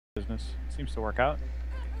business. Seems to work out.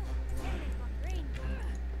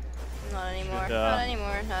 Not anymore. Should, Not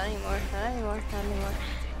anymore. Not anymore. Not anymore. Not anymore.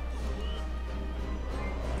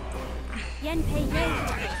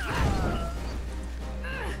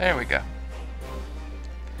 There we go.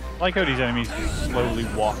 I like how these enemies just slowly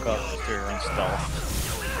walk up here in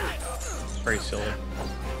stealth. It's very silly.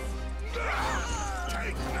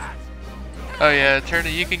 Oh yeah,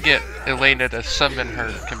 Attorney, you can get Elena to summon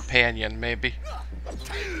her companion, maybe.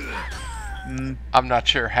 I'm not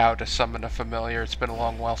sure how to summon a familiar. It's been a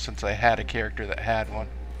long while since I had a character that had one.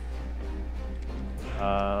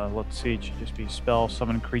 Let's see, it should just be spell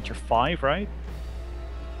summon creature 5, right?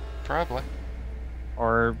 Probably.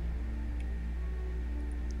 Or...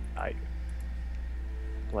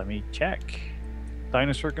 Let me check.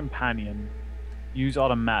 Dinosaur companion. Use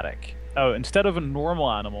automatic. Oh, instead of a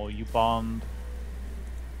normal animal, you bond...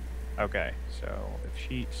 Okay, so if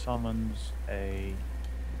she summons a...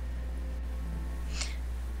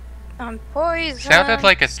 I'm poisoned. Sounded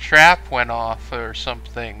like a trap went off or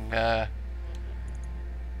something. I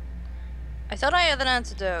thought I had an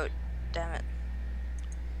antidote. Damn it.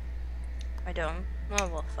 I don't. Oh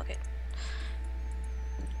well, fuck it.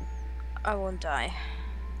 I won't die.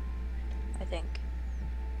 I think.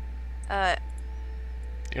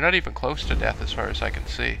 You're not even close to death as far as I can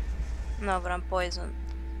see. No, but I'm poisoned.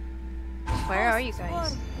 Where are you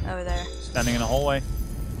guys? Over there. Standing in a hallway.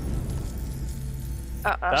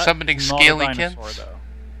 Summoning Scalikins.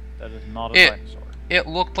 That is not a dinosaur. It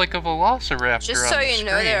looked like a velociraptor. Just so on the you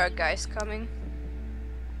know, screen. there are guys coming.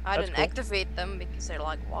 I That's didn't cool. activate them because they're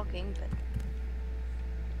like walking, but...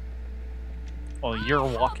 Well, you're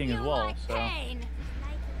walking as well, so...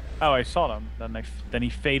 Oh, I saw them. Then he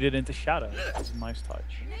faded into shadow. That was a nice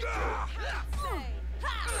touch.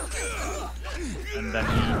 And then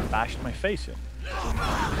he bashed my face in.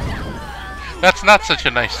 That's not such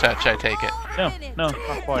a nice touch, I take it. No,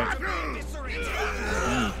 not quite.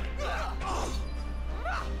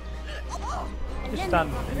 Just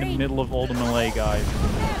stand in the middle of all the melee guys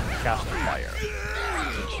and cast a fire,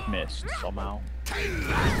 which missed somehow.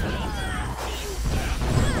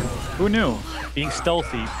 Who knew? Being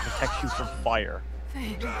stealthy protects you from fire.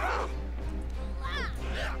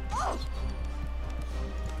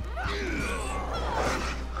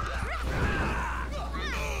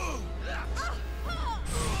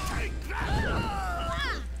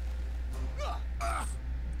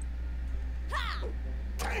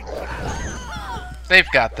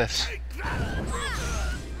 They've got this.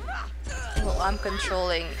 Well, I'm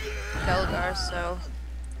controlling Kelgar, so...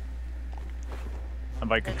 And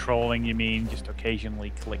by controlling, you mean just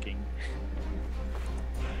occasionally clicking.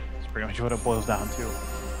 That's pretty much what it boils down to.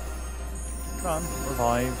 Come on,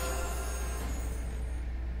 revive.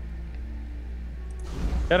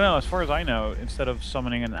 I don't know, as far as I know, instead of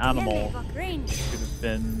summoning an animal, it should have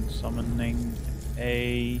been summoning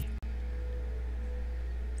a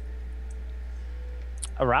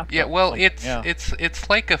raptor. Yeah, well, like, it's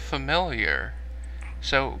like a familiar.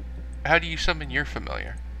 So, how do you summon your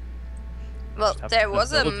familiar? Well, there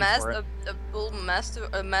was a bull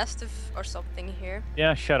mastiff or something here.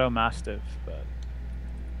 Yeah, Shadow Mastiff, but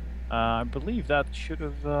I believe that should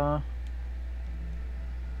have done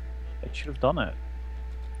it.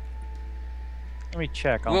 Let me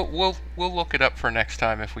check. We'll look it up for next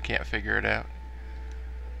time if we can't figure it out.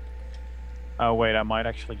 Oh wait, I might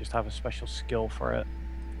actually just have a special skill for it.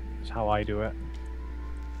 That's how I do it.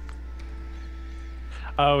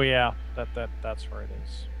 Oh yeah, that's where it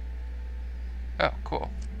is. Oh, cool.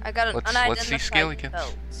 I got an let's see unidentified Scalikins.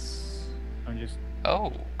 belt. I'm just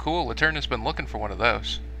Oh, cool. Eterna's been looking for one of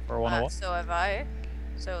those. for one of what? So have I.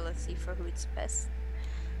 So let's see for who it's best.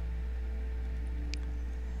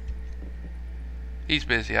 He's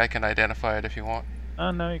busy. I can identify it if you want.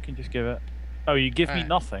 Oh no, you can just give it. Oh, you give me Alright.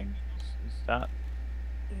 nothing. Is that?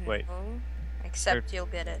 Wait. No, except you'll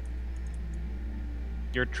get it.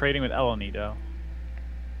 You're trading with Eleni though.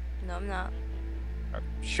 No, I'm not. It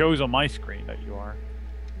shows on my screen that you are.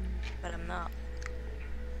 But I'm not.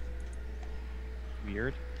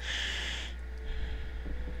 Weird.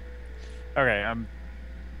 Okay,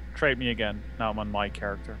 trade me again. Now I'm on my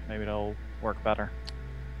character. Maybe that'll work better.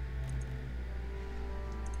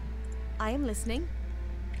 I am listening.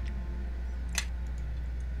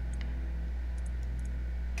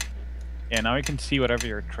 Yeah, now we can see whatever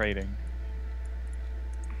you're trading.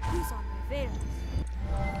 Who's on my veil?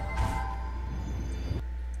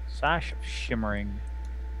 Sash of Shimmering,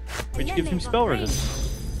 which gives him spell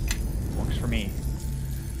resistance. Works for me.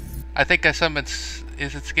 I think I summoned...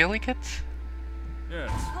 Is it Scalikins?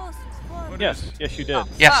 Yes, yes you did. Oh,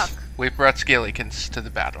 Yes, fuck. we brought Scalikins to the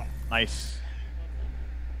battle. Nice.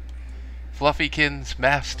 Fluffykins,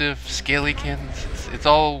 Mastiff, Scalykins. It's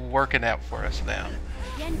all working out for us now.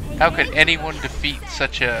 How could anyone defeat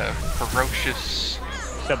such a ferocious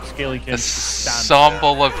Except Scalykin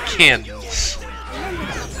ensemble of kins?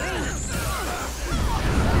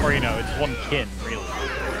 Or, you know, it's one kin, really.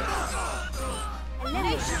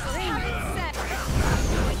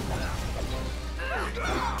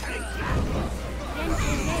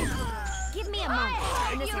 Give me a moment,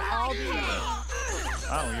 and this will all be mine.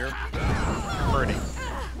 Oh, you're hurting.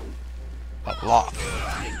 A lot.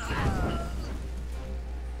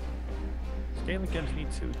 Scalikins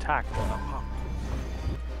need to attack them.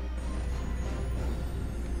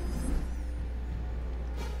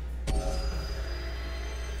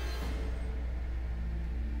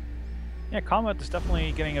 Yeah, combat is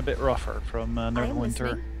definitely getting a bit rougher from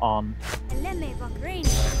Neverwinter listening. on.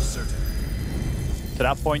 To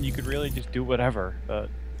that point, you could really just do whatever, but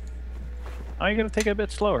now you're gonna take it a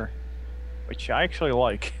bit slower, which I actually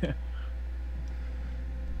like.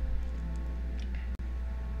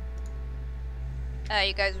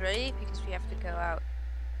 You guys ready? Because we have to go out.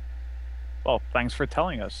 Well, thanks for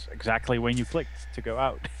telling us exactly when you clicked to go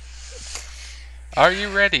out. Are you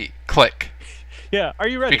ready? Click. Yeah, are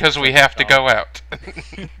you ready? Because we have to go out.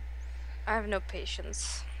 I have no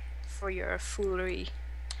patience for your foolery.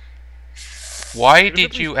 Why Should've at did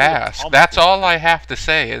least you made a ask? comment. That's all I have to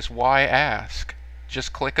say is why ask.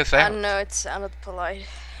 Just click us I out. don't know, it sounded polite.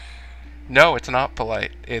 No, it's not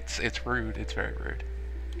polite. It's rude. It's very rude.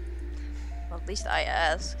 Well, at least I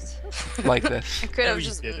asked. Like this. I could No, have you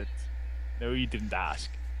just didn't. No, you didn't ask.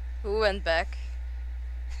 Who went back?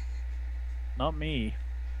 Not me.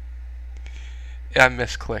 I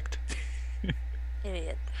misclicked.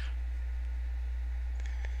 Idiot.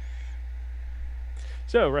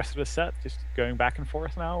 So, rest of the set, just going back and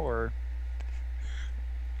forth now, or?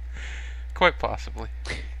 Quite possibly.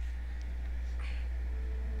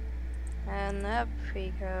 And up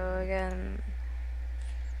we go again.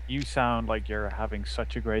 You sound like you're having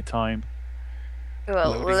such a great time.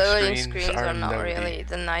 Well, Loading loading screens screens are are not loading. really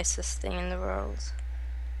the nicest thing in the world.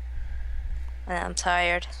 And I'm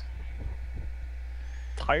tired.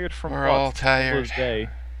 Tired from We're what? all tired. This day.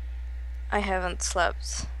 I haven't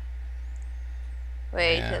slept.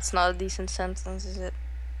 Wait, Yeah. that's not a decent sentence, is it?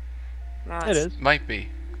 No, It it's- is. Might be.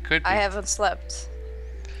 Could be. I haven't slept.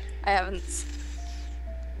 I haven't.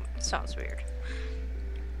 Sounds weird.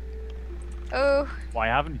 Oh, Why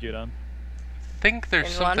haven't you done? Think there's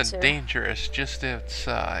Didn't want something to. dangerous just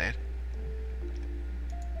outside.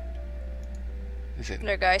 Is it?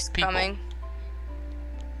 there are guys People. coming.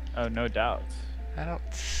 Oh, no doubt. I don't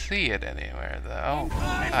see it anywhere though. Oh,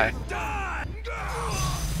 hi.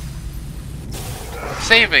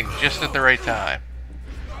 Saving just at the right time.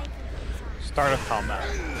 Start of combat.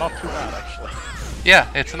 Not too bad, actually. Yeah,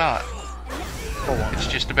 it's not. For once. It's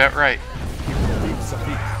just about right. Give me a moment,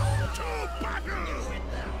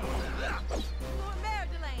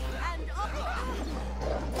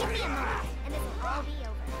 and this will all be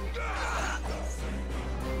over.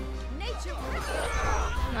 Nature.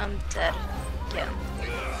 I'm dead again.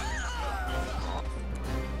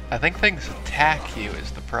 I think things attack you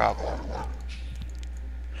is the problem.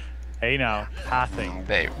 Hey now, pathing.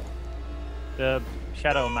 They. The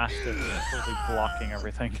Shadow Mastiff is totally blocking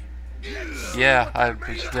everything. Yeah, I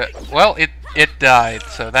was. Well, it died,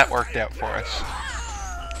 so that worked out for us.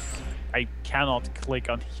 I cannot click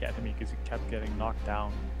on the enemy because he kept getting knocked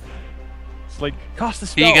down. It's like, cast the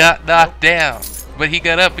spell! He got knocked down, but he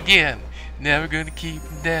got up again. Never gonna keep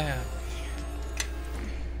him down.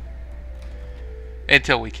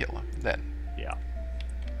 Until we kill him, then. Yeah.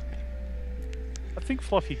 I think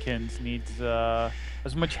Fluffykins needs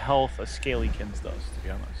as much health as Scalykins does, to be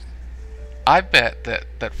honest. I bet that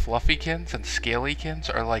Fluffykins and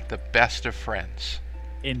Scalykins are like the best of friends.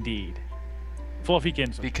 Indeed.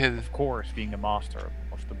 Fluffykins, Because- of course, being the master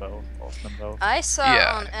of them both. I saw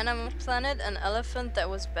Yeah. on Animal Planet an elephant that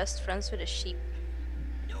was best friends with a sheep.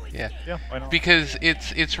 Yeah. Yeah, why not? Because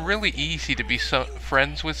it's really easy to be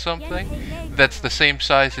friends with something that's the same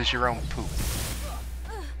size as your own poop.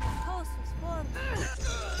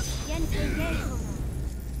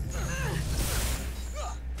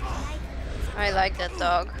 I like that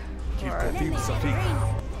dog. Or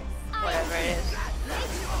whatever it is.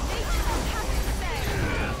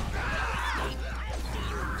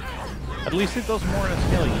 At least it does more than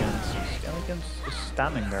Scalykins. Scalykins just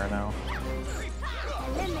standing there now.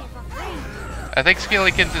 I think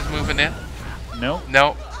Scalykins is moving in. No?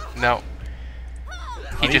 No.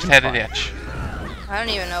 He Oh, just he's had an fine. itch. I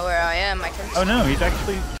don't even know where I am. I can. Oh no, he's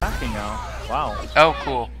actually attacking now. Wow. Oh,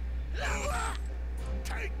 cool.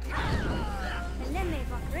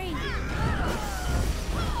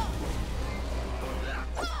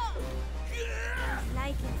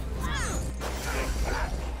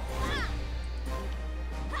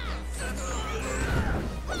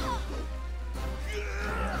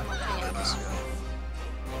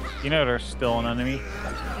 You know there's still an enemy.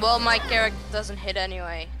 Well, my character doesn't hit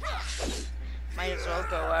anyway. Might as well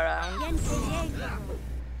go around.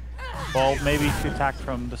 Well, maybe if you attack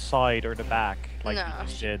from the side or the back, like No, you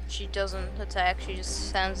just did. she doesn't attack. She just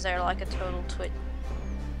stands there like a total twit.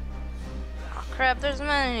 Oh crap, there's a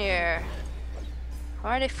man in here.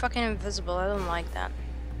 Why are they fucking invisible? I don't like that.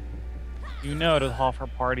 You know that half our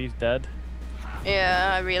party's dead.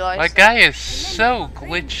 Yeah, I realized. My guy is so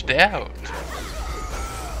glitched out.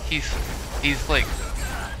 He's like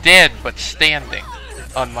dead but standing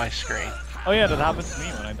on my screen. Oh yeah, that happened to me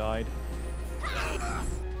when I died.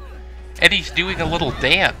 And he's doing a little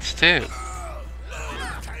dance too.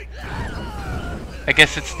 I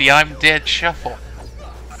guess it's the I'm dead shuffle.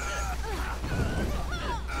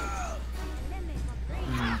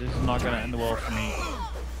 This is not gonna end well for me.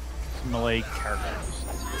 Some melee characters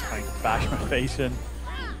trying to bash my face in.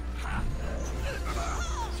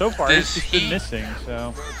 So far, Does he's just been he- missing,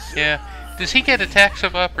 so... Yeah. Does he get attacks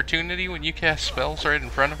of opportunity when you cast spells right in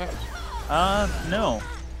front of him? No.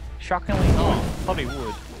 Shockingly not. Thought he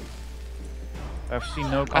would. I've seen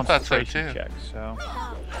no I thought so, concentration too. checks, so...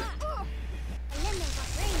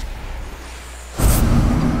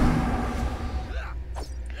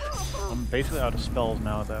 I'm basically out of spells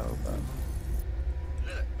now, though, but...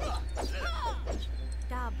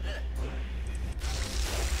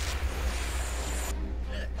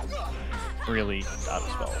 Really out of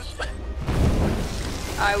spells.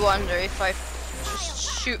 I wonder if I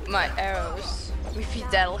just shoot my arrows,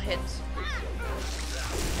 if that'll hit.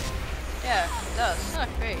 Yeah, it does. Oh,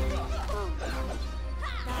 great.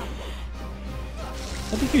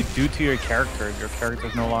 What did you do to your character if your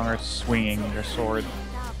character's no longer swinging your sword?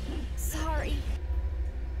 Sorry.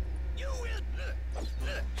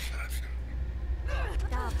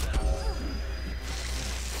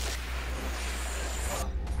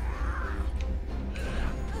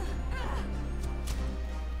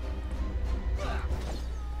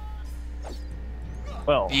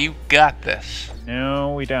 Well, You got this.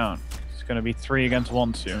 no, we don't. It's gonna be 3 against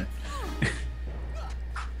 1 soon. I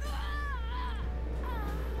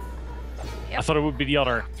Yep. thought it would be the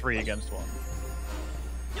other 3 against 1.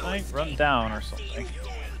 Like, run down or something.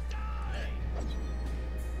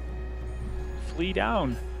 Flee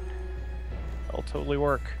down. That'll totally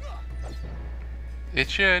work. It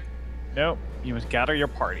should. Nope, you must gather your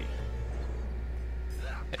party.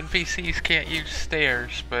 NPCs can't use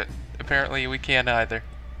stairs, but apparently we can't either.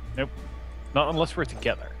 Nope. Not unless we're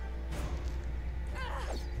together.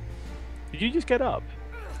 Did you just get up?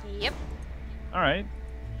 Yep. Alright.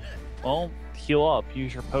 Well, heal up,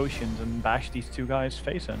 use your potions, and bash these 2 guys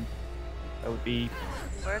face in. That would be...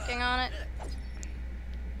 Working on it.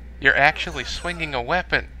 You're actually swinging a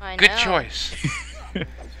weapon. I Good know. choice. Is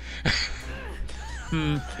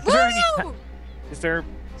there any... Woo! Is there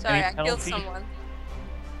Sorry, any I killed penalty? someone.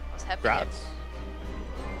 What's happening? Grats.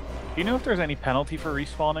 Do you know if there's any penalty for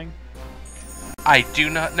respawning? I do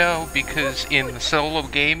not know because in the solo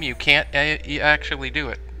game you can't you actually do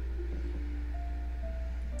it.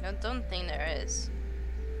 I don't think there is.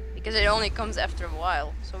 Because it only comes after a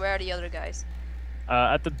while. So where are the other guys?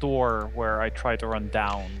 At the door where I tried to run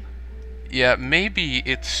down. Yeah, maybe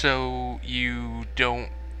it's so you don't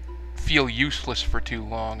feel useless for too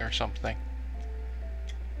long or something.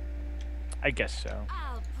 I guess so.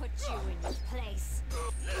 I'll put you in your place.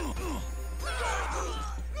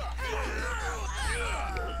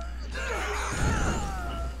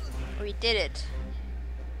 We did it.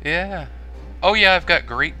 Yeah. Oh yeah, I've got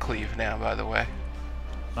Great Cleave now, by the way.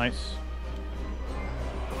 Nice.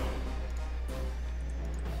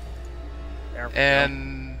 There we go.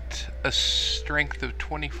 And a strength of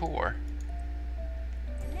 24.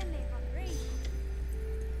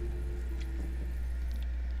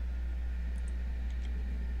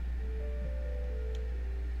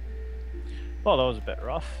 Well, that was a bit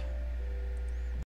rough.